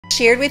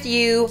shared with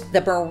you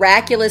the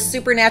miraculous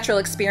supernatural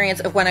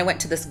experience of when I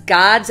went to this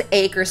God's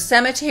Acre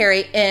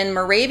cemetery in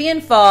Moravian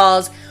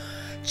Falls,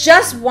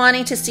 just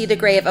wanting to see the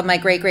grave of my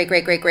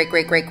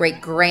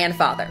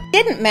great-great-great-great-great-great-great-great-grandfather.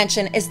 Didn't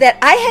mention is that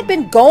I had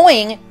been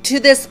going to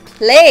this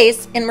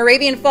place in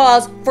Moravian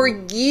Falls for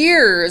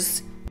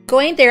years,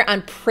 going there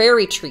on prayer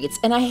retreats,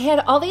 and I had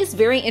all these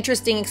very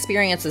interesting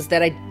experiences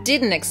that I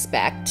didn't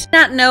expect.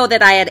 Not know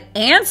that I had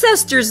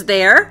ancestors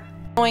there.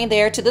 Going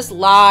there to this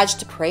lodge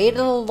to pray to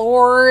the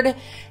Lord,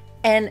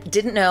 and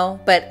didn't know,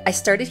 but I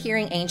started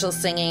hearing angels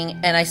singing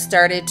and I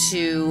started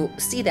to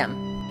see them.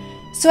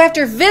 So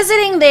after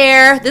visiting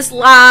there, this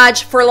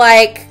lodge for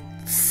like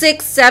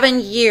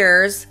 6-7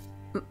 years,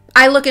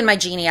 I look in my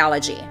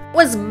genealogy. It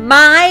was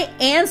my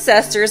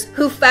ancestors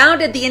who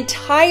founded the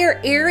entire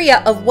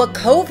area of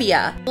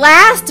Wachovia.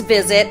 Last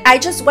visit, I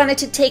just wanted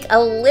to take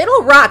a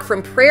little rock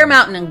from Prayer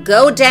Mountain and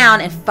go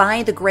down and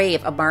find the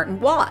grave of Martin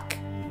Walk.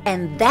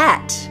 And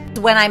that is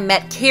when I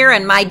met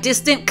Karen, my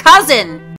distant cousin.